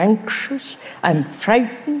 I'm anxious, I'm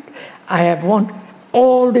frightened, I want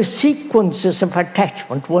all the sequences of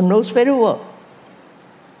attachment, one knows very well.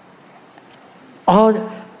 Or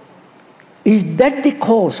Is that the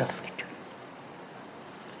cause of it?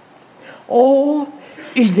 Or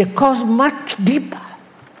is the cause much deeper?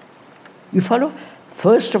 You follow?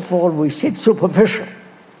 First of all, we said superficial.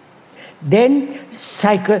 Then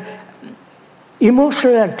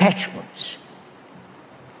emotional attachments.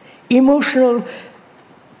 Emotional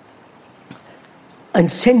and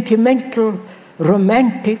sentimental,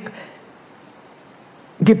 romantic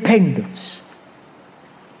dependence.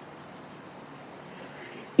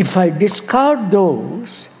 If I discard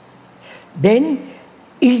those, then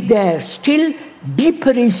is there still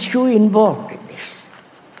deeper issue involved in this?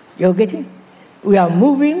 You're getting? We are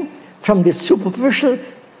moving from the superficial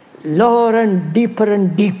lower and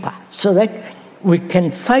deeper so that we can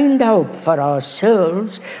find out for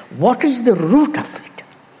ourselves what is the root of it.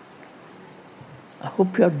 I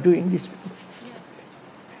hope you are doing this.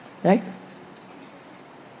 Right?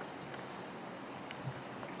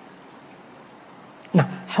 Now,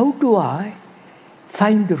 how do I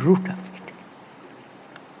find the root of it?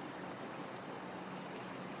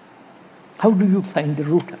 How do you find the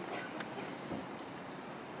root of it?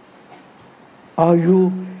 Are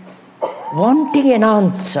you wanting an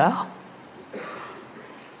answer?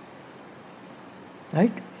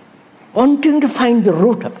 Right? Wanting to find the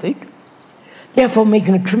root of it, therefore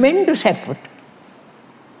making a tremendous effort.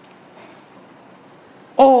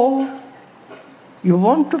 Or you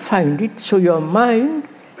want to find it so your mind,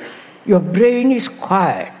 your brain is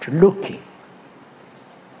quiet, looking.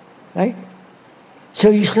 Right?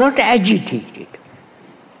 So it's not agitated.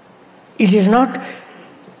 It is not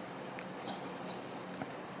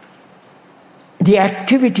the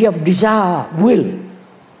activity of desire, will.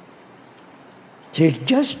 So it's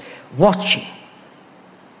just watching.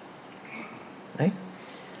 Right?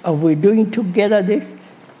 Are we doing together this?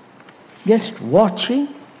 Just watching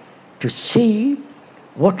to see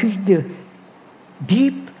what is the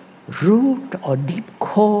deep root or deep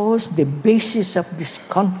cause, the basis of this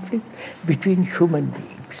conflict between human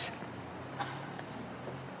beings.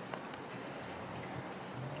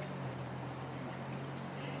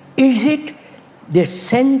 Is it the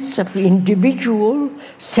sense of individual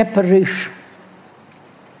separation?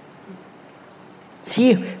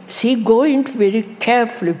 See, go into very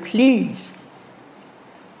carefully, please.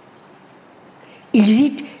 Is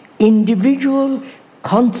it individual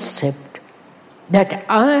concept that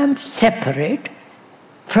I am separate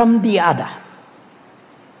from the other?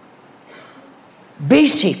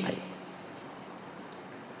 Basically,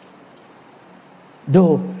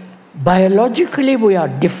 though biologically we are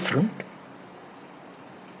different,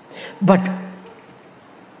 but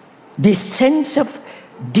this sense of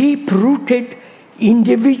deep-rooted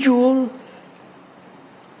individual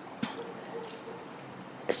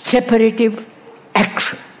separative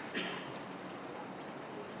action,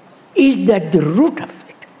 is that the root of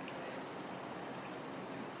it?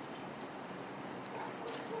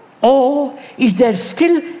 Or is there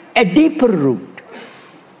still a deeper root,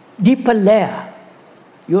 deeper layer?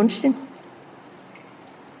 You understand?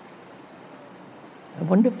 I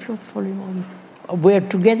wonder if you're following on. We're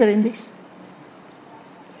together in this.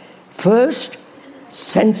 First,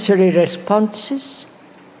 sensory responses,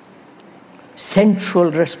 sensual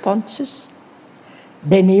responses,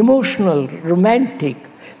 then emotional, romantic,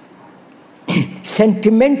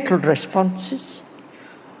 sentimental responses,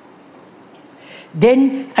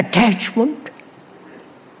 then attachment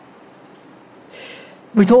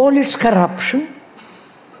with all its corruption.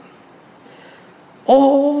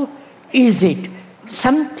 Or is it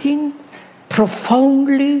something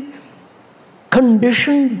profoundly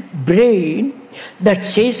conditioned brain that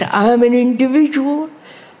says I am an individual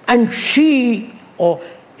and she or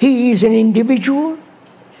he is an individual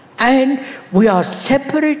and we are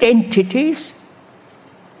separate entities,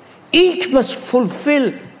 each must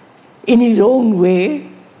fulfill in his own way,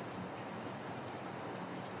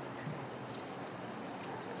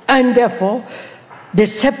 and therefore the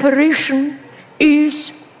separation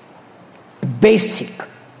is basic.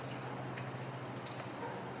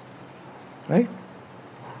 Right?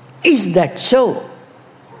 Is that so?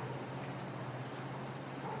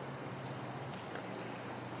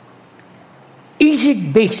 Is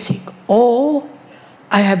it basic? Or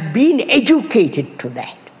I have been educated to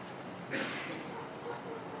that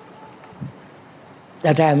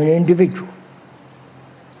I am an individual.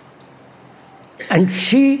 And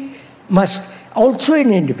she must, also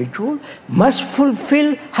an individual, must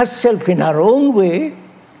fulfill herself in her own way,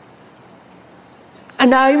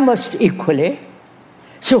 and I must equally.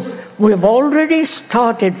 So we have already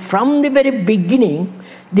started from the very beginning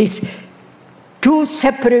these two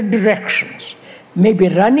separate directions, maybe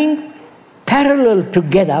running parallel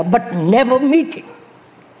together but never meeting.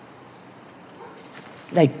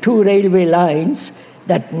 like two railway lines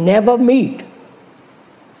that never meet.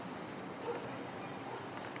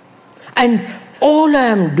 And all I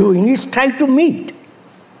am doing is try to meet.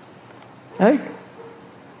 Right?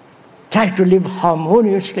 Try to live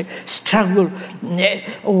harmoniously, struggle.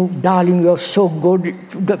 Oh, darling, you're so good.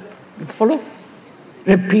 Follow?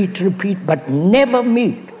 Repeat, but never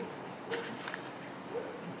meet.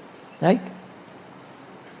 Right?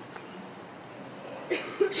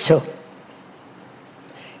 So,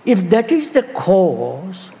 if that is the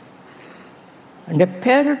cause, and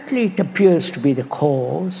apparently it appears to be the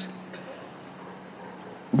cause,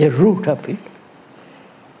 the root of it,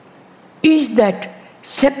 is that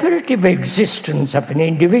separative existence of an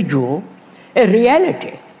individual a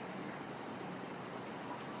reality?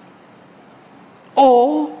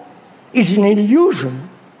 Or is an illusion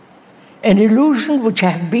which I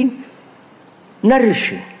have been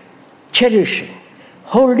nourishing, cherishing,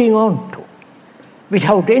 holding on to,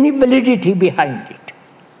 without any validity behind it?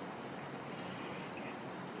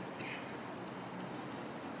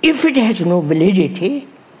 If it has no validity,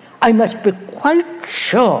 I must be quite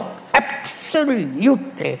sure,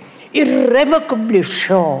 absolutely, irrevocably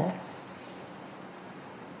sure,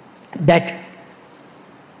 that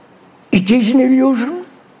it is an illusion.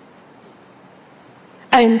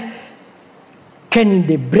 And can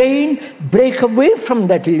the brain break away from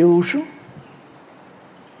that illusion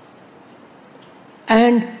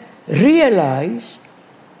and realize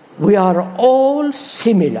we are all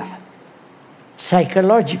similar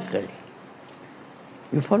psychologically?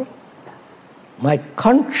 You follow? My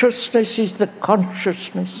consciousness is the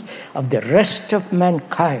consciousness of the rest of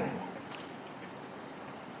mankind.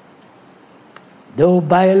 Though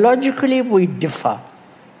biologically we differ,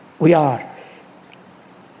 we are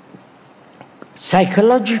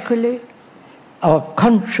psychologically, our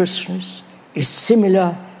consciousness is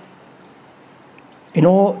similar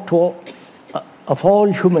of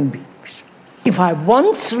all human beings. If I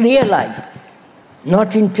once realized,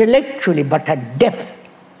 not intellectually but at depth,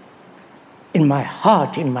 in my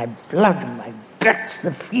heart, in my blood, in my guts,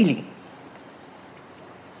 the feeling,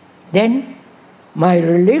 then my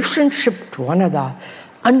relationship to one another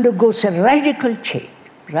undergoes a radical change,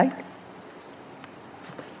 right?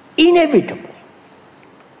 Inevitable.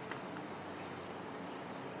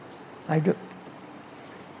 I do.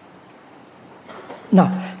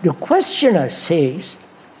 Now, the questioner asks,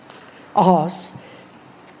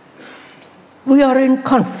 we are in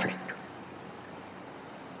conflict.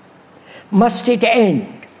 Must it end?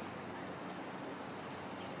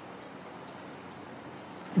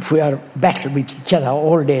 If we are battling with each other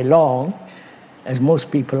all day long, as most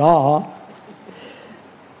people are,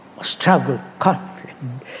 struggle, conflict,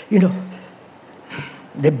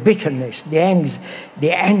 the bitterness, the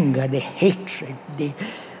anger, the hatred, the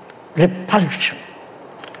repulsion.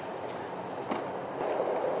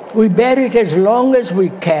 We bear it as long as we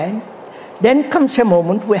can. Then comes a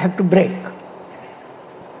moment we have to break.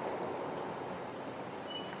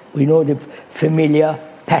 We know the familiar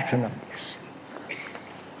pattern of this.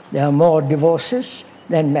 There are more divorces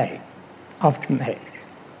than marriage, after marriage.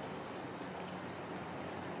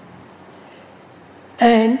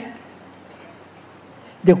 And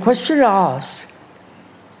the questioner asks,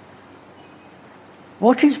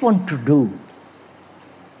 what is one to do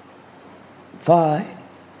if I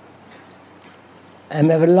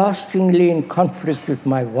am everlastingly in conflict with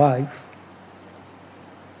my wife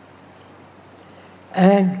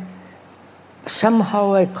and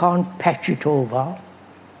somehow I can't patch it over?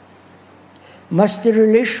 Must the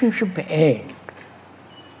relationship end?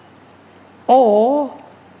 Or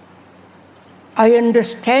I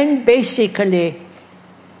understand basically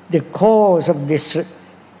the cause of this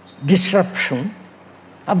disruption,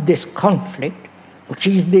 of this conflict, which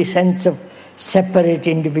is the sense of separate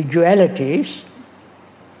individualities,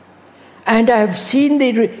 and I have seen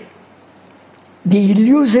the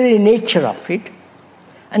illusory nature of it,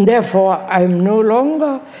 and therefore I am no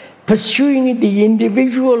longer pursuing the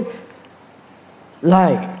individual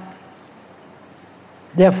line.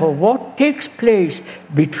 Therefore, what takes place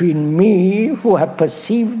between me, who have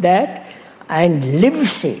perceived that, and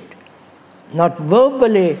lives it, not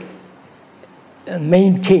verbally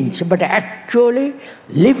maintains, but actually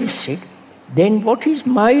lives it, then what is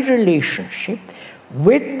my relationship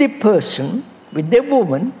with the person, with the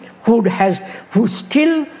woman, who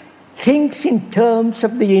still thinks in terms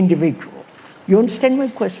of the individual? You understand my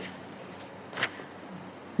question?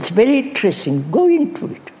 It's very interesting. Go into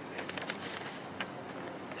it.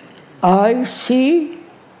 I see,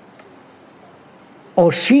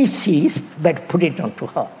 or she sees, but put it onto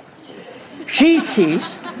her. She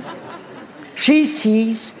sees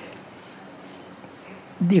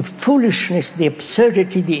the foolishness, the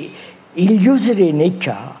absurdity, the illusory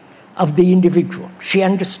nature of the individual. She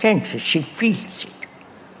understands it, she feels it.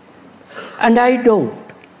 And I don't,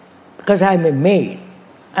 because I'm a male.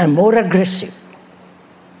 I'm more aggressive,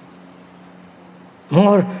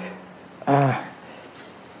 more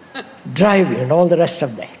driving and all the rest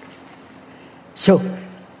of that. So,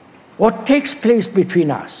 what takes place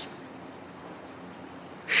between us?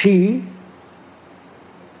 She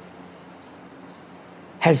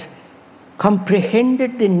has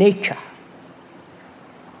comprehended the nature,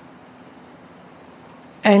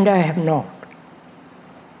 and I have not.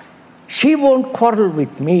 She won't quarrel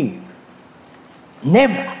with me.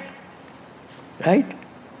 Never. Right?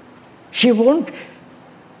 She won't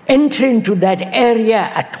enter into that area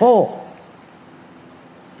at all.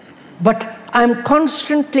 But I'm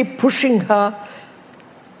constantly pushing her,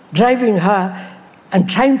 driving her, and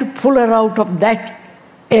trying to pull her out of that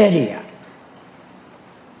area.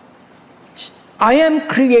 I am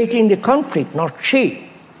creating the conflict, not she.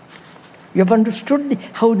 You've understood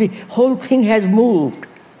how the whole thing has moved.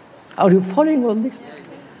 Are you following all this?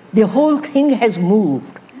 The whole thing has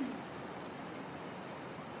moved.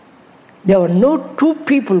 There were no two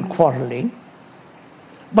people quarreling,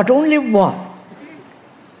 but only one.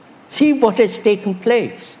 See what has taken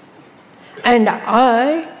place. And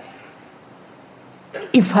I,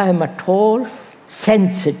 if I am at all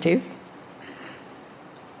sensitive,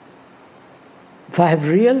 if I have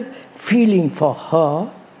real feeling for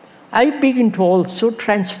her, I begin to also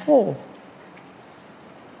transform.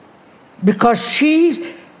 Because she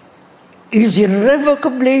is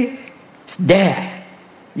irrevocably there.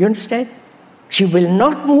 You understand? She will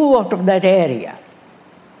not move out of that area.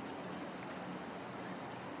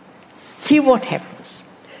 See what happens.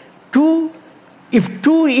 If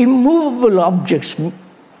two immovable objects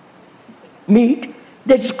meet,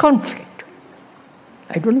 there is conflict.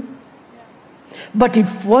 I don't know. But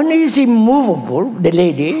if one is immovable, the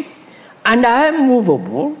lady, and I am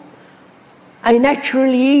movable, I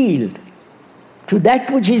naturally yield to that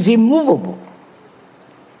which is immovable.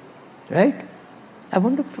 Right? I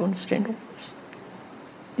wonder if you understand all this.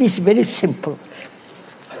 This is very simple.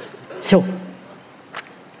 So,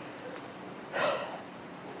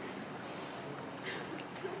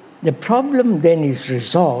 the problem then is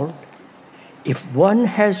resolved if one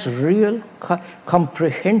has real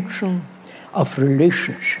comprehension of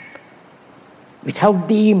relationship without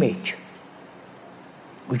the image,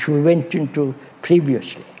 which we went into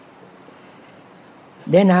previously.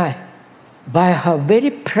 Then by her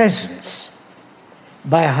very presence,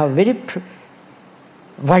 by her very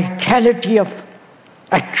vitality of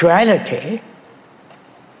actuality,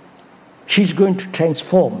 she's going to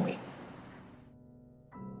transform me.